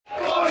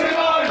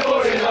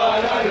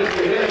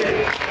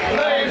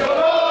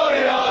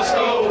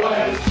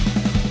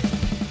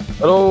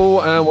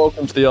Hello and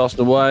welcome to the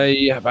Arsenal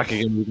Way. Back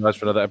again with you guys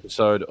for another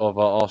episode of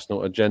our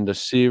Arsenal Agenda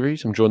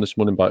series. I'm joined this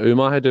morning by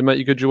Umar. How you doing, mate?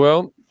 You good,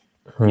 Joel?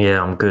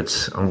 Yeah, I'm good.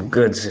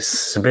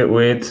 It's a bit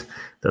weird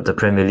that the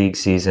Premier League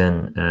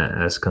season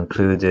has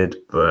concluded,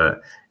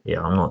 but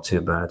yeah, I'm not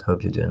too bad.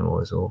 Hope you're doing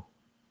well as well.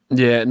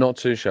 Yeah, not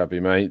too shabby,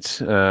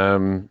 mate.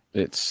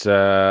 It's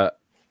a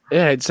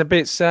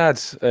bit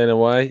sad in a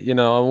way. You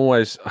know,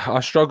 I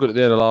struggled at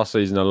the end of last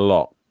season a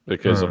lot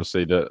because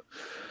obviously the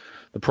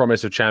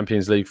promise of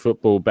Champions League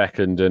football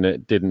beckoned and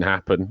it didn't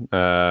happen.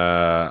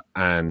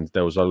 And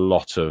there was a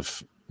lot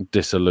of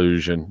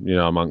disillusion,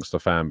 amongst the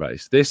fan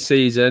base. This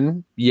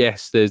season,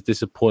 yes, there's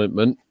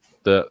disappointment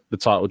that the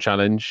title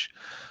challenge,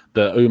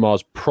 that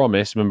Umar's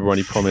promise, remember when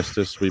he promised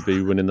us we'd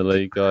be winning the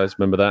league, guys?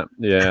 Remember that?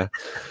 Yeah,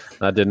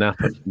 that didn't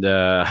happen.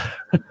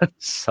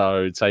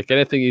 So take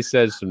anything he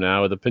says from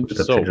now with a pinch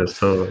of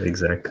salt.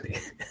 Exactly.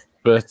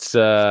 But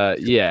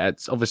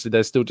it's obviously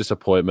there's still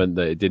disappointment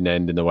that it didn't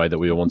end in the way that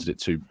we all wanted it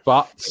to.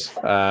 But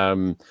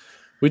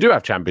we do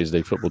have Champions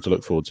League football to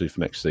look forward to for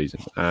next season,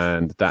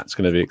 and that's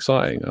going to be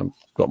exciting. I've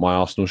got my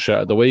Arsenal shirt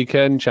at the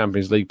weekend,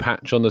 Champions League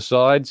patch on the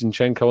side,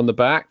 Zinchenko on the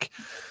back,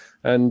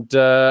 and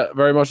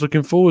very much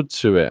looking forward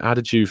to it. How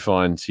did you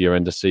find your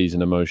end of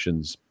season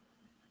emotions?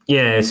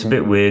 Yeah, it's a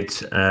bit weird,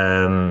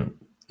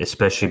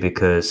 especially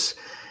because,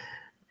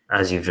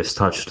 as you've just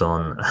touched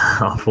on,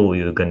 I thought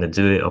we were going to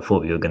do it. I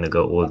thought we were going to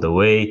go all the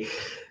way.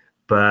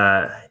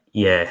 But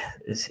yeah,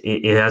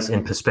 it has,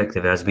 in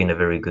perspective, it has been a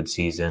very good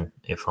season,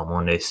 if I'm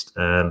honest.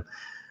 The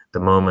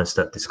moments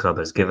that this club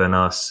has given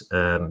us,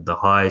 the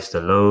highs,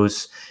 the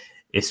lows,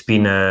 it's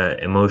been an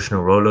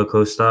emotional roller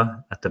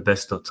coaster at the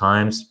best of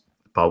times,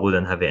 but I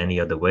wouldn't have it any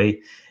other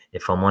way.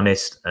 If I'm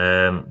honest,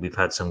 we've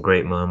had some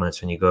great moments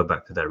when you go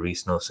back to that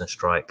Reece Nelson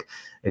strike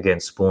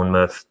against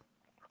Bournemouth.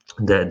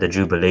 The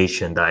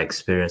jubilation that I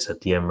experienced at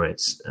the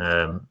Emirates,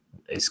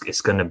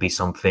 it's going to be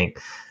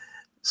something's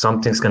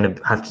going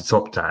to have to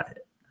top that,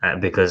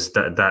 because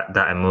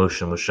that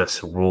emotion was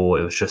just raw.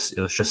 It was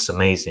just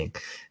amazing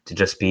to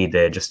just be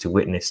there, just to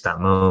witness that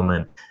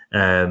moment.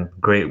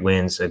 Great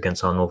wins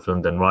against our North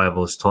London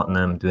rivals,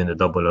 Tottenham, doing the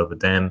double over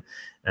them.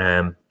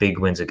 Big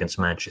wins against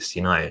Manchester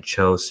United,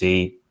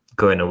 Chelsea,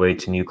 going away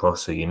to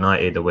Newcastle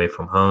United away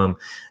from home,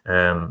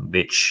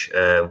 which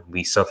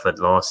we suffered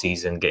last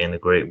season, getting a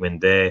great win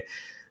there.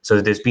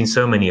 So there's been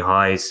so many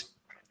highs.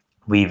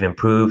 We've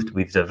improved,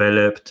 we've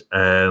developed.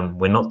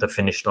 We're not the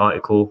finished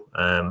article.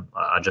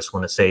 I just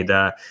want to say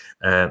that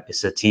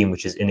it's a team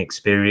which is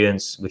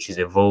inexperienced, which is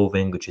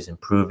evolving, which is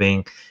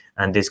improving.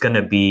 And there's going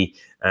to be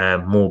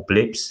more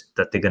blips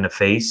that they're going to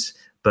face.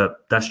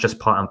 But that's just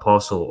part and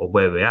parcel of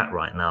where we're at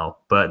right now.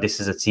 But this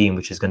is a team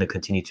which is going to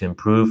continue to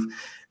improve.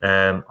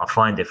 I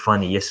find it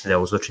funny. Yesterday, I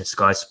was watching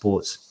Sky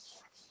Sports,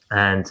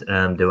 and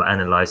they were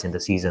analysing the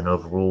season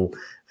overall. I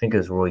think it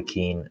was Roy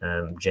Keane,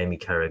 Jamie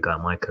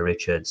Carragher, Micah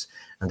Richards,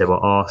 and they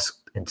were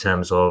asked in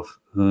terms of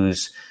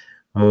who's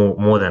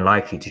more than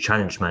likely to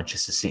challenge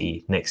Manchester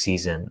City next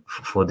season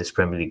for this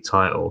Premier League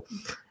title.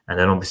 And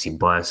then obviously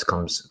bias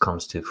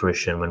comes to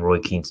fruition when Roy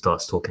Keane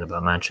starts talking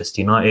about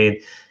Manchester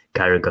United.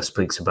 Carragher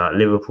speaks about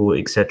Liverpool,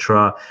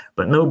 etc.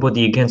 But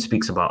nobody again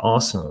speaks about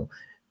Arsenal.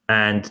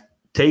 And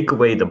take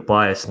away the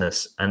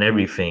biasness and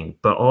everything,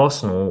 but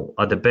Arsenal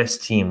are the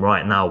best team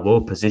right now, well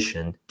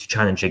positioned to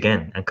challenge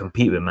again and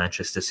compete with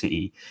Manchester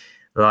City.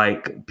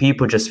 Like,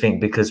 people just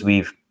think because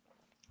we've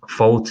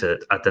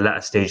faltered at the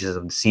latter stages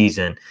of the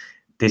season,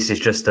 this is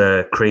just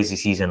a crazy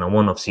season, a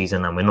one-off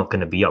season, and we're not going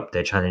to be up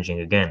there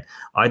challenging again.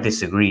 I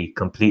disagree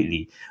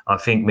completely. I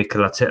think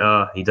Mikel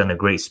Arteta, he done a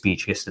great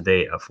speech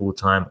yesterday at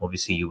full-time.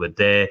 Obviously, you were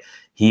there.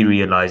 He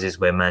realises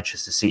where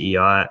Manchester City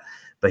are at,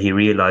 but he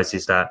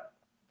realises that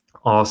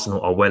Arsenal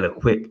are well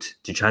equipped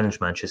to challenge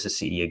Manchester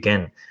City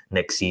again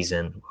next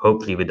season,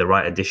 hopefully with the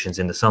right additions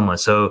in the summer.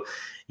 So,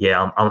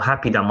 yeah, I'm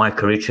happy that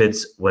Micah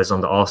Richards was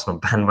on the Arsenal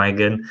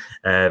bandwagon.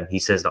 He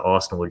says that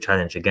Arsenal will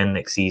challenge again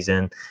next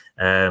season.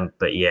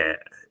 But yeah,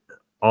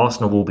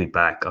 Arsenal will be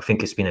back. I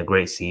think it's been a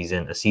great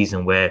season, a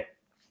season where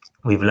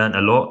we've learned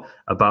a lot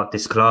about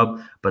this club.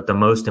 But the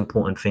most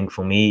important thing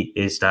for me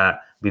is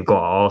that we've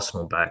got our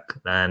Arsenal back.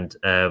 And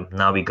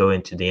now we go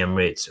into the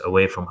Emirates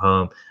away from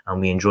home and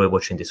we enjoy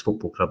watching this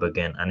football club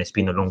again. And it's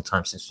been a long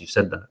time since you've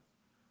said that.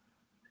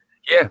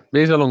 Yeah, it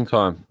is a long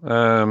time.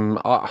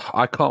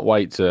 I can't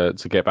wait to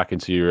get back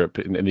into Europe,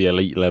 in the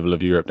elite level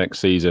of Europe next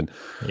season.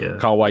 Yeah.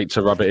 Can't wait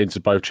to rub it into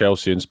both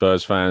Chelsea and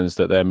Spurs fans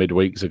that their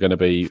midweeks are going to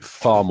be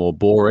far more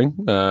boring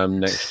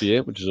next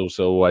year, which is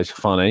also always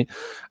funny.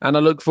 And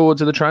I look forward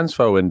to the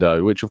transfer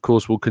window, which of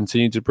course will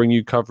continue to bring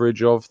you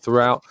coverage of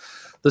throughout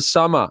the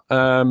summer.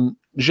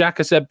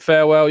 Xhaka said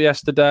farewell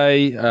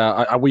yesterday.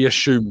 We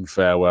assume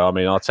farewell. I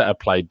mean, Arteta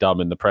played dumb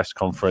in the press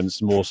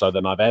conference, more so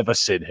than I've ever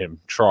seen him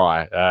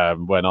try,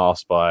 when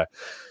asked by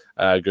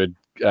a good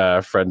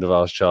friend of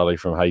ours, Charlie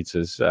from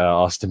Haters,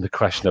 asked him the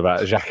question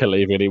about Xhaka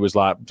leaving. He was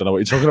like, don't know what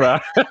you're talking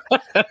about.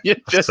 You're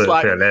just so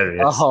like,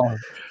 hilarious.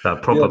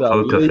 That proper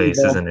poker face,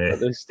 isn't it? At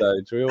this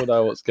stage, we all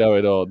know what's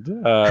going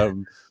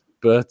on.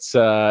 But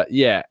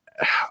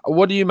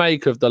what do you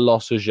make of the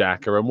loss of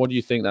Xhaka, and what do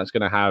you think that's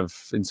going to have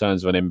in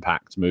terms of an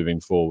impact moving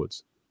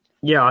forwards?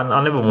 Yeah,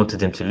 I never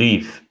wanted him to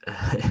leave.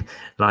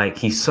 Like,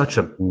 he's such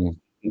a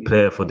big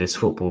player for this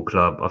football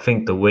club. I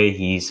think the way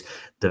he's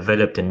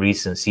developed in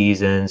recent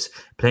seasons,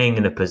 playing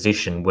in a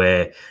position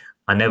where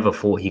I never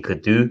thought he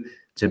could do,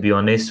 to be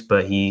honest,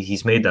 but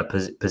he's made that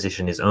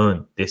position his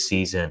own this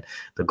season.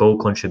 The goal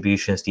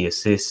contributions, the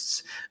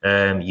assists,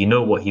 you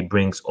know what he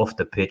brings off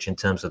the pitch in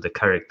terms of the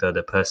character,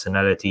 the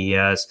personality he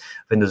has.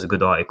 I think there's a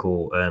good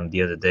article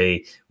the other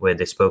day where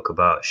they spoke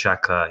about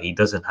Xhaka. He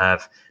doesn't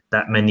have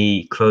that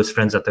many close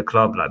friends at the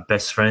club, like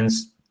best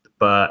friends,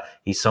 but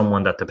he's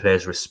someone that the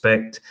players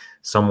respect,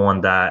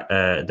 someone that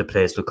the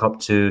players look up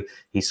to.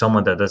 He's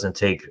someone that doesn't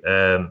take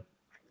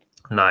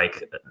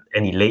like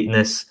any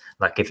lateness.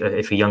 Like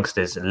if a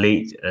youngster's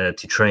late to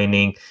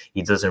training,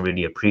 he doesn't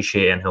really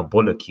appreciate it, and he'll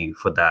bollock you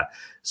for that.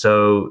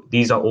 So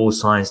these are all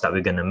signs that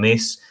we're going to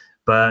miss.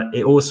 But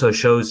it also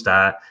shows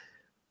that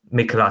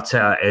Mikel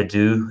Arteta,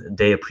 Edu,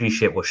 they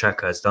appreciate what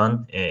Xhaka has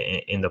done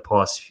in the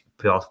past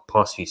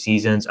few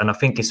seasons, and I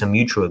think it's a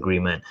mutual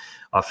agreement.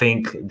 I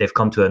think they've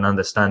come to an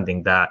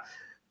understanding that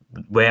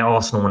where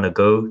Arsenal want to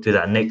go to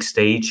that next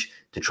stage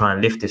to try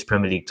and lift this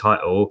Premier League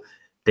title,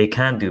 they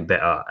can do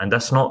better. And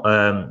that's not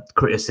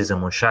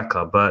criticism on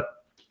Xhaka, but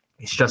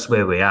it's just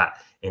where we're at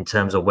in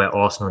terms of where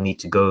Arsenal need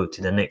to go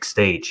to the next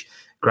stage.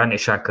 Granted,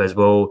 Xhaka as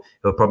well,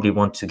 he'll probably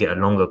want to get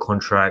a longer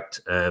contract.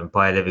 Bayer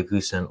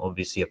Leverkusen,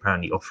 obviously,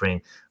 apparently offering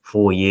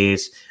 4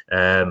 years.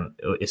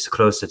 It's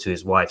closer to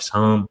his wife's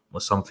home or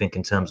something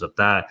in terms of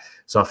that.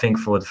 So I think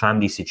for the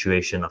family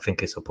situation, I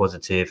think it's a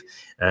positive.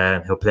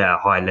 He'll play at a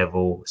high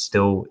level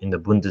still in the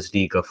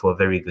Bundesliga for a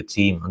very good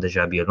team under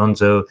Xabi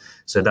Alonso.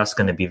 So that's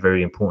going to be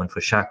very important for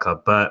Xhaka.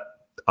 But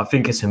I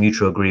think it's a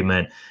mutual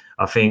agreement.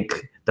 I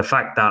think the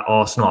fact that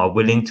Arsenal are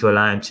willing to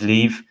allow him to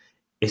leave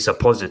is a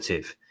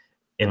positive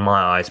in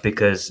my eyes,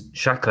 because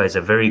Xhaka is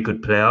a very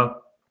good player,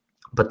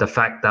 but the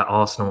fact that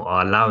Arsenal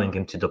are allowing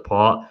him to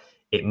depart,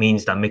 it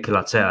means that Mikel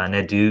Arteta and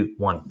Edu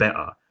want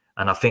better.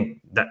 And I think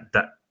that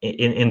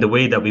in the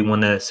way that we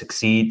want to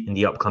succeed in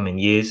the upcoming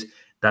years,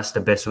 that's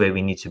the best way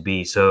we need to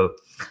be. So,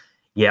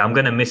 yeah, I'm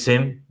going to miss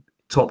him.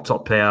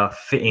 Top player,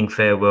 fitting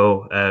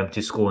farewell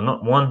to score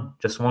not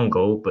just one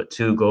goal, but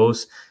 2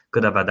 goals.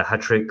 Could have had a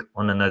hat-trick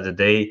on another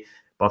day.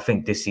 But I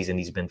think this season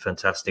he's been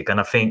fantastic. And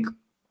I think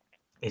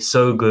it's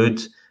so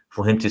good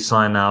for him to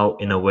sign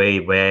out in a way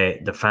where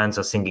the fans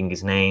are singing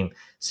his name,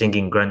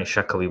 singing Granit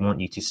Xhaka, we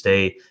want you to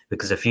stay.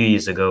 Because a few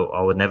years ago,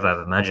 I would never have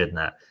imagined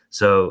that.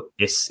 So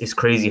it's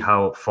crazy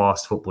how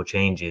fast football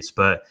changes.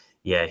 But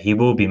yeah, he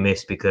will be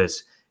missed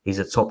because he's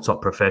a top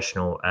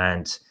professional.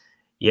 And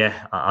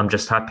yeah, I'm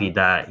just happy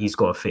that he's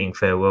got a fitting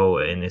farewell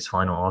in his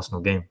final Arsenal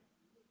game.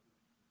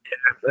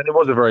 Yeah, and it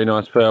was a very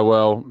nice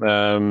farewell.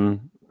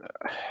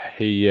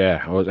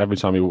 Every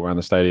time he walked around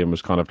the stadium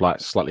was kind of like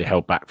slightly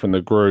held back from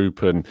the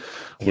group, and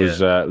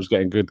was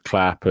getting good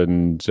clap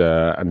and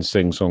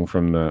sing song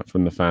from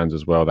the fans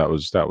as well. That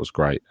was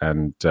great.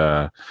 And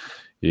I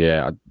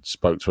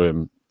spoke to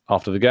him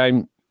after the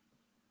game,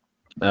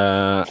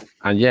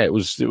 and yeah, it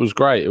was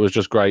great. It was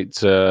just great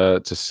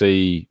to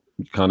see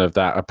kind of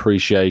that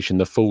appreciation,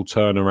 the full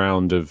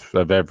turnaround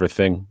of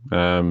everything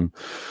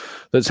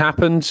that's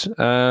happened.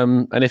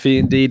 And if he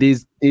indeed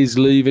is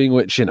leaving,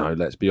 which,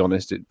 let's be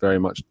honest, it very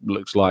much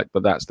looks like,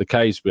 but that's the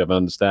case. We have an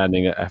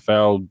understanding at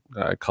FL,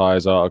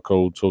 Kai's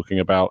article talking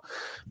about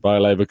Bayer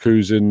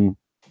Leverkusen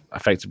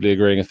effectively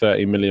agreeing a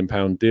 £30 million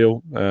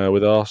deal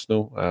with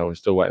Arsenal. We're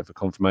still waiting for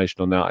confirmation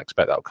on that. I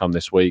expect that'll come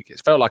this week.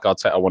 It felt like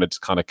Arteta wanted to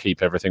kind of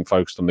keep everything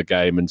focused on the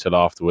game until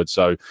afterwards.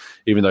 So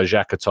even though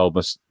Xhaka told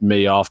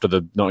me after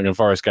the Nottingham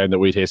Forest game that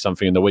we'd hear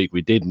something in the week,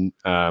 we didn't.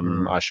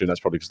 I assume that's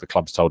probably because the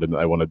club's told him that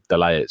they want to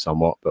delay it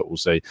somewhat, but we'll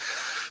see.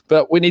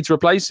 But we need to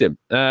replace him.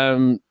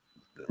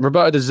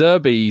 Roberto De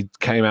Zerbi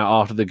came out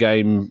after the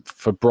game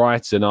for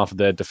Brighton after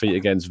their defeat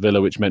against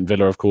Villa, which meant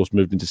Villa, of course,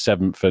 moved into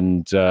 7th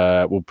and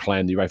will play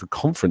in the UEFA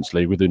Conference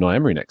League with Unai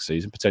Emery next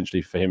season,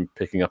 potentially for him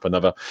picking up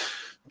another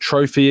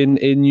trophy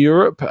in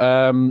Europe.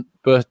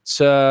 But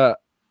saying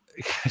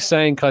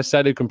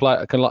Caicedo can play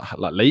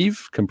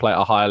at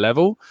a higher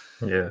level.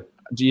 Yeah.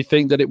 Do you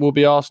think that it will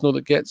be Arsenal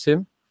that gets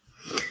him?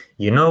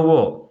 You know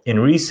what? In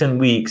recent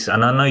weeks,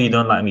 and I know you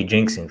don't like me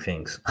jinxing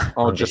things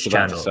on just this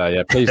about channel. to say,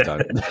 yeah, please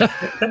don't.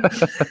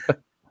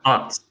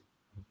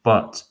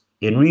 but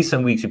in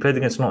recent weeks, we played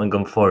against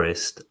Nottingham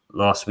Forest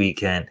last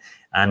weekend,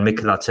 and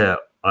Mikel Arteta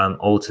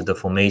altered the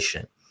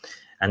formation,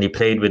 and he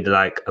played with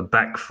like a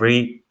back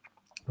three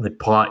with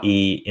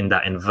Partey in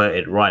that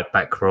inverted right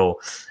back row,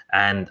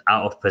 and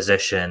out of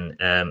possession,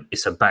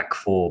 it's a back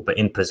 4, but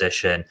in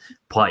possession,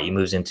 Partey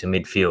moves into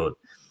midfield.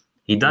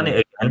 He done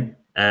it again.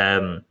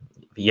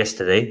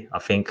 Yesterday, I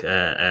think,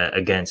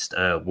 against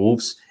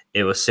Wolves.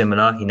 It was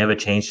similar. He never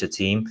changed the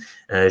team.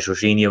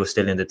 Jorginho was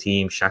still in the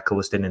team. Xhaka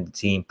was still in the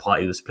team.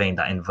 Partey was playing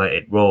that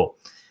inverted role.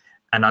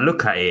 And I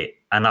look at it,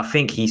 and I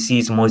think he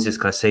sees Moises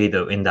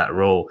Caicedo in that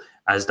role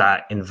as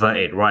that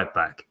inverted right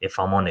back, if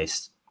I'm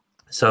honest.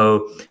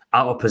 So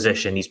out of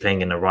possession, he's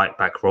playing in a right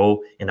back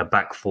role, in a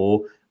back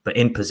 4. but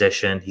in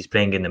possession, he's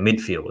playing in the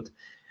midfield.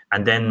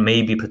 And then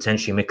maybe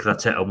potentially Mikel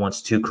Arteta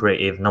wants two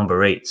creative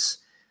number eights.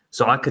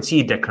 So I could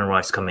see Declan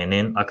Rice coming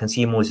in. I can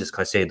see Moises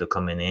Caicedo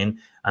coming in.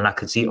 And I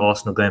could see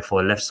Arsenal going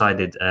for a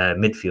left-sided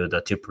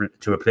midfielder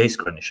to replace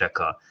Granit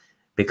Xhaka.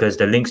 Because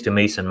the links to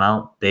Mason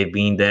Mount, they've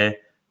been there.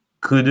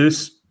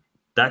 Kudus,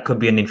 that could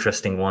be an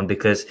interesting one.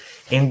 Because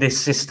in this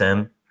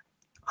system,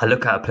 I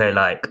look at a player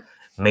like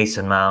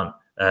Mason Mount,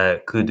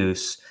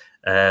 Kudus,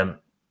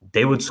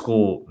 they would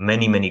score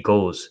many, many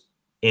goals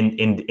in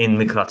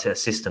Mikel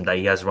Arteta's system that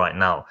he has right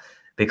now.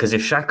 Because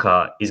if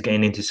Xhaka is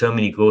getting into so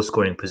many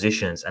goal-scoring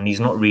positions and he's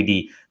not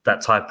really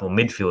that type of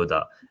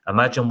midfielder,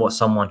 imagine what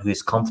someone who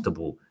is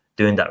comfortable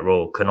doing that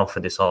role can offer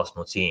this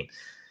Arsenal team.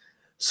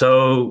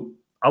 So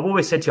I've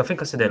always said to you, I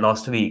think I said it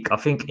last week, I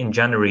think in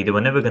January they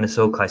were never going to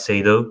sell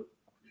Caicedo,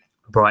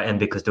 Brighton,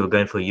 because they were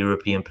going for a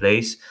European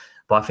place.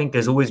 But I think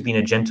there's always been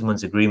a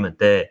gentleman's agreement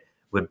there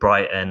with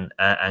Brighton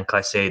and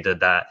Caicedo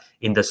that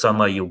in the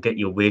summer you'll get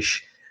your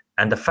wish.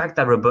 And the fact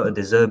that Roberto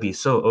De Zerbi is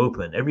so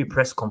open, every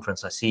press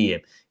conference I see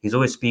him, he's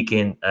always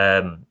speaking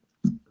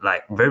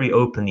like very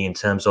openly in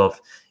terms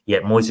of, yeah,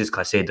 Moises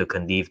Caicedo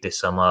can leave this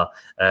summer.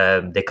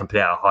 They can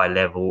play at a high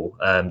level.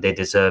 They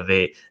deserve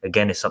it.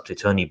 Again, it's up to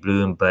Tony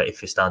Bloom, but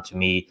if it's down to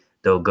me,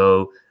 they'll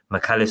go.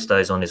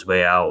 McAllister is on his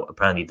way out.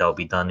 Apparently, that'll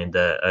be done in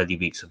the early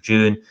weeks of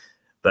June.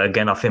 But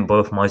again, I think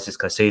both Moises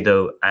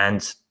Caicedo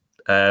and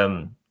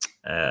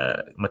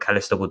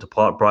McAllister will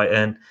depart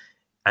Brighton.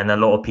 And a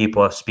lot of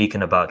people are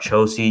speaking about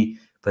Chelsea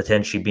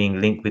potentially being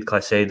linked with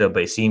Caicedo,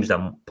 but it seems that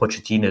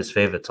Pochettino's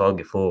favourite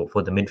target for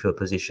the midfield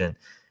position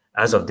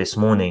as of this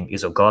morning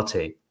is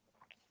Ugarte.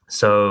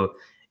 So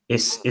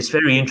it's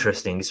very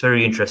interesting. It's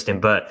very interesting.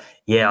 But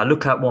yeah, I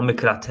look at what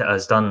Mikel Arteta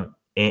has done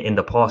in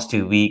the past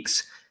 2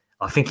 weeks.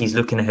 I think he's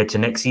looking ahead to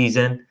next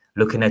season,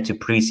 looking ahead to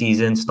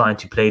pre-season, starting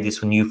to play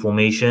this new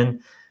formation.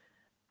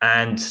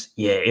 And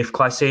yeah, if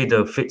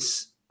Caicedo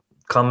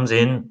comes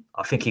in,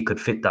 I think he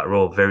could fit that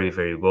role very,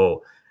 very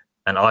well.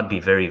 And I'd be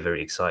very, very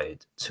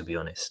excited, to be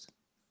honest.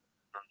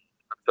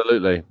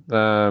 Absolutely.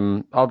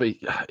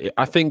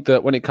 I think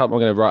that when it comes, I'm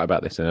going to write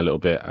about this in a little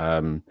bit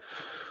for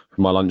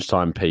my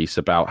lunchtime piece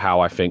about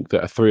how I think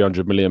that a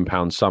 £300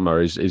 million summer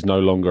is no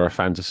longer a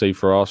fantasy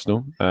for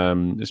Arsenal,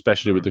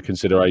 especially with the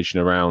consideration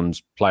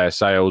around player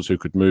sales who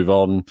could move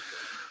on.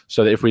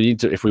 So that if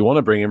we want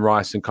to bring in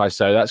Rice and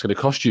Caicedo, that's going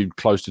to cost you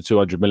close to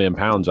 £200 million,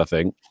 I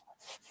think.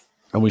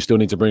 And we still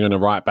need to bring in a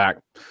right back,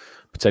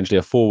 potentially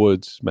a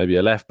forward, maybe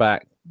a left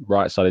back,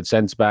 right-sided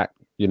centre back.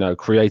 You know,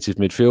 creative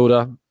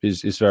midfielder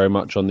is very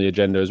much on the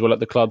agenda as well at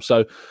the club.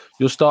 So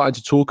you're starting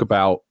to talk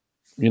about,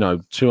 you know,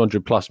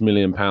 £200+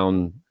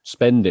 million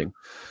spending.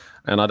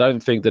 And I don't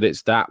think that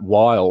it's that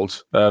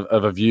wild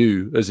of a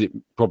view as it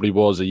probably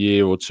was a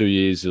year or 2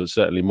 years, or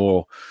certainly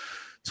more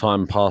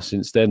time passed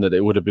since then, that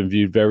it would have been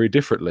viewed very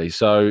differently.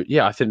 So,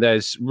 yeah, I think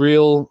there's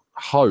real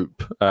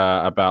hope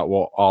about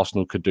what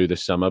Arsenal could do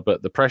this summer.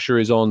 But the pressure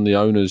is on the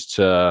owners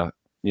to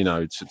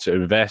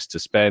invest, to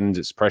spend.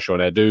 It's pressure on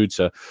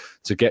Edu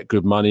to get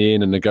good money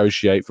in and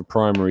negotiate for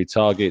primary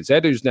targets.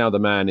 Edu's now the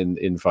man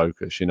in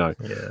focus, you know.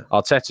 Yeah.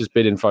 Arteta's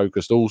been in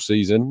focus all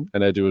season,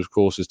 and Edu, of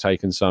course, has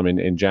taken some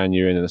in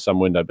January and in the summer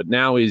window. But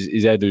now is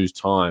Edu's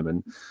time.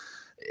 And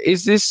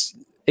is this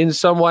in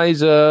some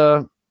ways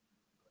a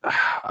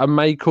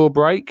make or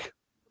break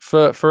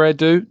for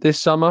Edu this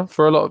summer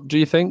for a lot, do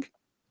you think?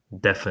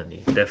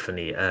 Definitely.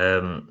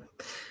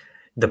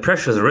 The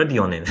pressure's already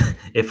on him,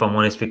 if I'm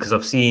honest, because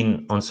I've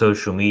seen on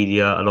social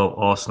media a lot of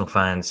Arsenal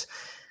fans,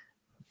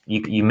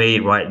 you may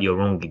rightly or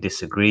wrongly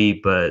disagree,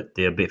 but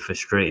they're a bit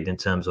frustrated in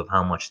terms of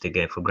how much they're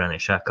getting for Granit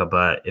Xhaka.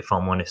 But if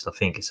I'm honest, I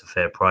think it's a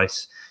fair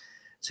price,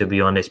 to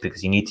be honest,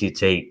 because you need to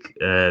take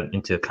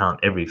into account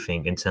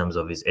everything in terms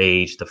of his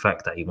age, the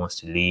fact that he wants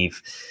to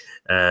leave.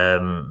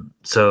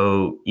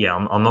 So, yeah,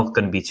 I'm not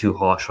going to be too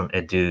harsh on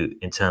Edu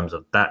in terms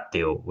of that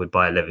deal with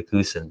Bayer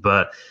Leverkusen,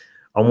 but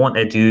I want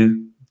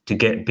Edu to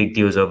get big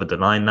deals over the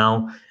line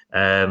now,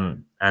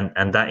 and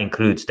that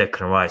includes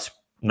Declan Rice.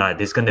 Now,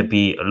 there's going to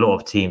be a lot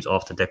of teams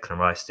after Declan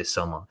Rice this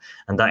summer,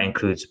 and that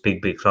includes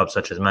big clubs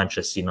such as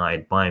Manchester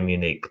United, Bayern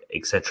Munich,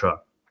 etc.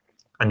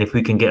 And if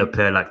we can get a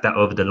player like that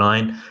over the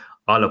line,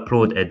 I'll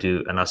applaud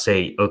Edu and I'll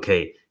say,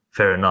 okay,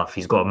 fair enough.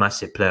 He's got a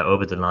massive player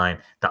over the line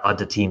that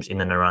other teams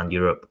in and around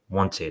Europe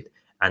wanted.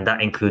 And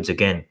that includes,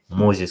 again,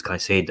 Moises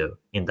Caicedo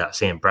in that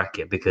same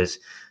bracket, because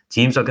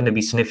teams are going to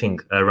be sniffing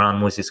around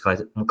Moises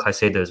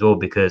Caicedo as well,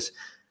 because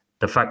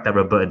the fact that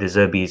Roberto De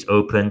Zerbi is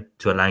open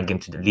to allowing him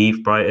to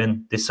leave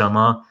Brighton this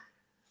summer,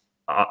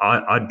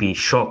 I'd be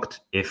shocked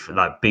if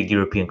like big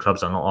European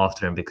clubs are not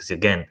after him, because,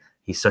 again,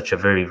 he's such a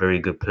very, very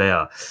good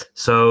player.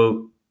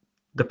 So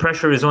the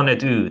pressure is on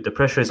Edu. The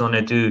pressure is on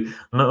Edu,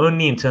 not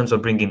only in terms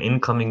of bringing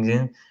incomings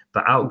in,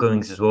 but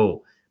outgoings as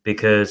well,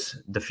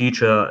 because the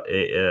future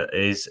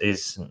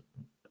is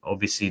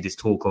obviously this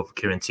talk of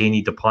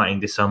Kirantini departing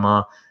this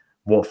summer.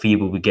 What fee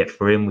will we get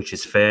for him, which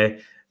is fair,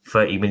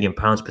 £30 million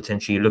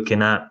potentially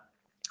looking at.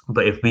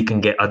 But if we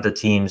can get other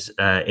teams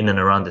in and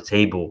around the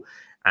table,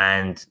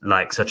 and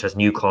like such as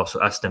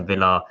Newcastle, Aston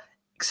Villa,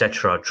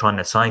 etc., trying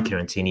to sign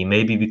Kieran Tierney,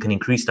 maybe we can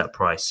increase that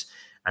price.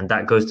 And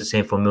that goes the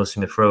same for Emile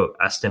Smith-Rowe,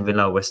 Aston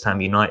Villa, West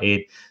Ham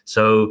United.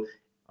 So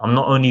I'm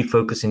not only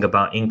focusing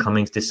about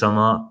incomings this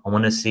summer. I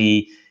want to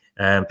see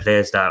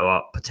players that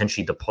are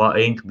potentially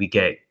departing. We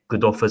get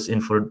good offers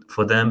in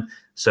for them,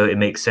 so it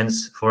makes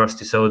sense for us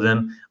to sell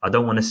them. I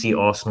don't want to see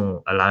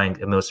Arsenal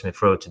allowing Emile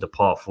Smith-Rowe to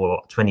depart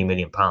for £20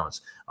 million.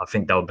 I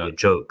think that would be a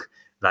joke.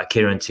 Like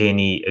Kieran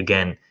Tierney,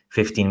 again,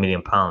 £15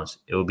 million.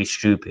 It would be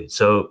stupid.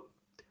 So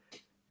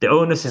the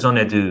onus is on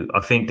Edu. I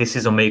think this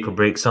is a make or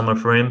break summer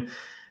for him,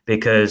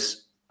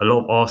 because a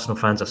lot of Arsenal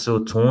fans are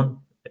still torn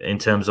in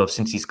terms of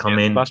since he's come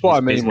in. That's what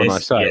I mean when I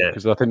say,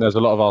 because I think there's a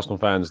lot of Arsenal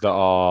fans that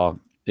are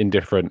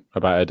indifferent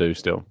about Edu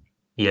still.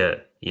 Yeah.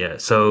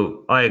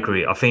 So I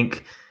agree. I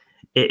think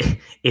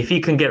if he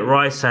can get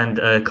Rice and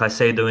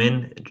Caicedo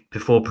in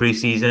before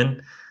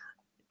pre-season,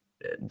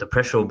 the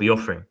pressure will be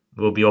off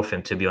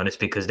him, to be honest,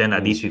 because then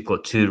at least we've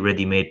got two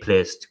ready-made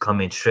players to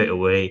come in straight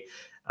away,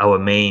 our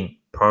main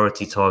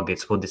priority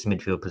targets for this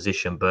midfield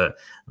position. But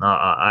no,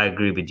 I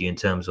agree with you in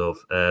terms of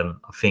I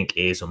think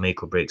it is a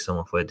make or break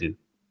summer for Edu.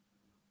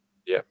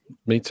 Yeah,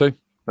 me too.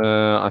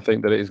 I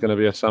think that it is going to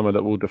be a summer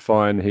that will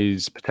define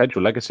his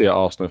potential legacy at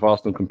Arsenal. If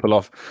Arsenal can pull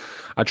off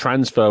a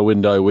transfer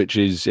window which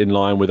is in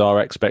line with our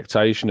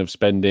expectation of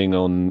spending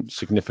on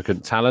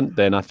significant talent,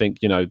 then I think,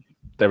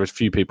 there is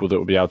few people that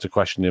will be able to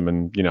question him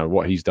and,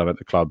 what he's done at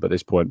the club at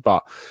this point.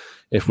 But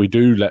if we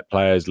do let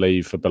players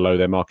leave for below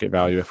their market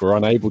value, if we're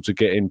unable to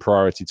get in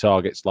priority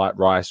targets like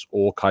Rice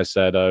or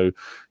Caicedo,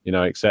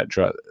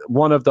 etc.,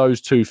 one of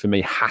those two for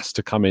me has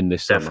to come in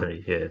this summer.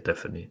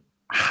 Definitely.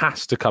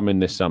 Has to come in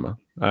this summer.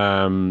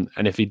 And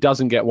if he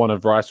doesn't get one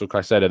of Rice or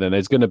Caicedo, then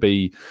there's going to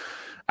be,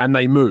 and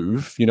they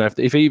move,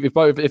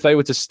 if they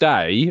were to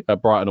stay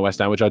at Brighton or West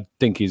Ham, which I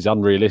think is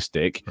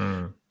unrealistic,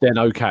 then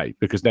okay,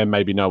 because then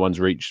maybe no one's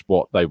reached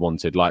what they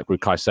wanted, like with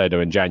Caicedo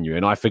in January.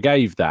 And I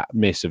forgave that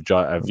miss of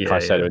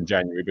Caicedo in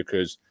January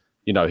because,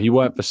 he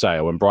weren't for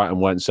sale and Brighton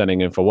weren't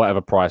sending him for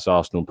whatever price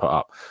Arsenal put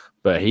up.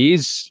 But he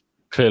is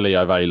clearly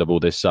available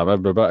this summer.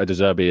 Roberto De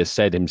Zerbi has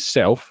said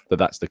himself that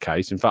that's the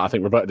case. In fact, I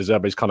think Roberto De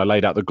Zerbi has kind of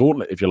laid out the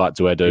gauntlet, if you like,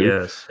 to Edu.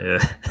 Yes,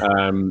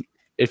 yeah.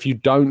 If you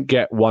don't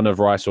get one of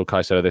Rice or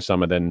Caicedo this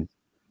summer, then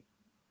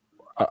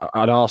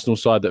an Arsenal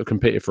side that have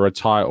competed for a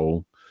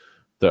title,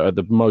 that are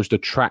the most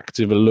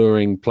attractive,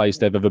 alluring place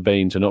they've ever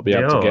been, to not be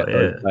able to get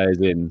those players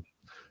in,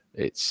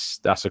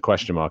 that's a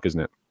question mark,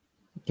 isn't it?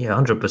 Yeah,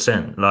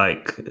 100%.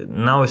 Like,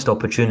 now is the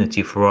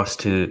opportunity for us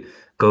to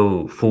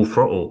go full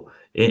throttle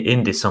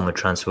in this summer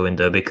transfer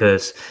window,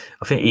 because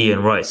I think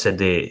Ian Wright said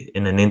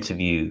in an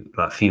interview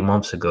like a few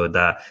months ago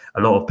that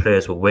a lot of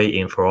players were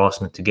waiting for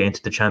Arsenal to get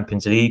into the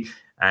Champions League,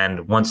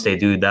 and once they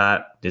do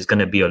that, there's going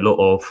to be a lot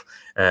of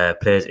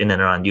players in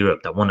and around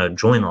Europe that want to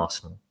join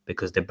Arsenal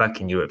because they're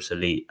back in Europe's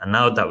elite. And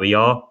now that we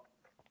are,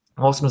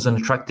 Arsenal's an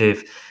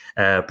attractive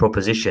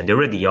proposition. They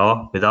already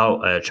are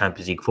without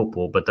Champions League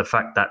football, but the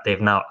fact that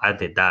they've now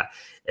added that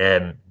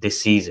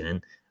this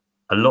season,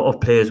 a lot of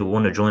players will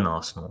want to join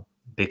Arsenal,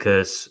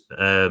 because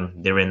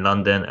they're in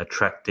London,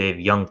 attractive,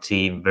 young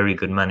team, very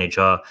good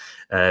manager,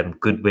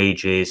 good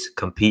wages,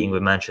 competing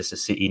with Manchester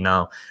City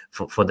now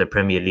for the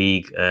Premier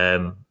League.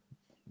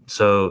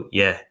 So,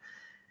 yeah,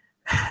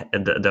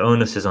 the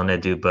onus is on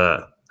Edu,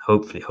 but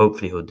hopefully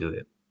he'll do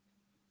it.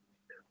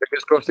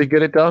 Fingers crossed he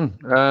get it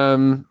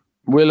done.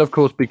 We'll, of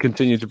course, be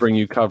continuing to bring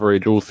you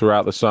coverage all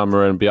throughout the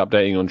summer and be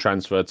updating on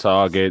transfer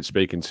targets,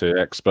 speaking to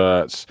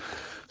experts,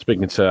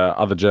 speaking to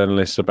other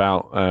journalists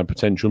about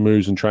potential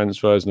moves and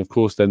transfers. And of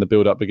course, then the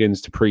build-up begins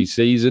to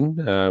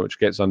pre-season, which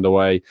gets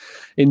underway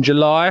in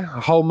July,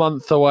 a whole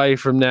month away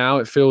from now.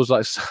 It feels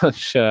like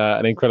such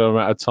an incredible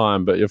amount of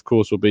time, but of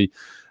course, we'll be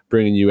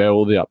bringing you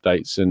all the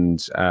updates, and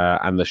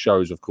the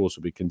shows, of course,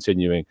 will be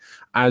continuing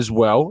as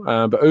well.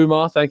 But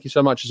Umar, thank you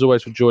so much, as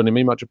always, for joining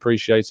me. Much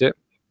appreciate it.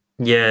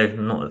 Yeah,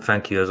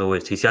 thank you, as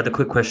always, TC. I had a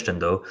quick question,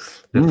 though,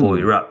 before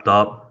we wrapped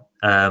up.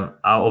 Out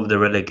of the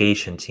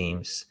relegation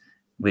teams,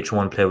 which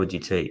one player would you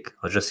take?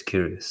 I was just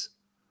curious.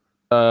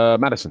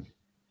 Maddison.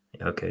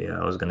 Okay, yeah,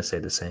 I was going to say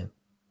the same.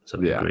 So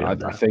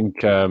I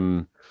think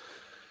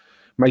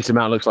Mason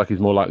Mount looks like he's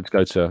more likely to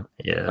go to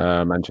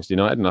Manchester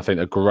United, and I think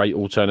a great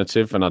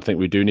alternative. And I think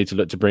we do need to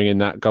look to bring in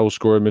that goal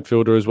scorer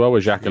midfielder as well,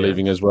 with Xhaka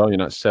leaving as well.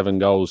 7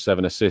 goals,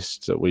 7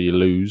 assists that we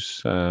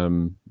lose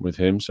with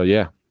him. So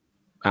yeah,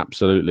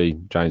 absolutely,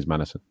 James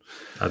Maddison.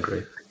 I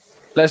agree.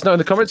 Let us know in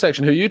the comment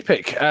section who you'd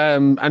pick,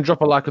 and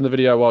drop a like on the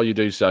video while you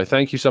do so.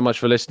 Thank you so much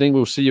for listening.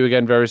 We'll see you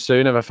again very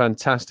soon. Have a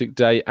fantastic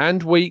day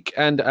and week.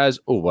 And as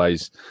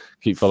always,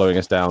 keep following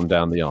us down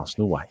the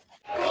Arsenal way.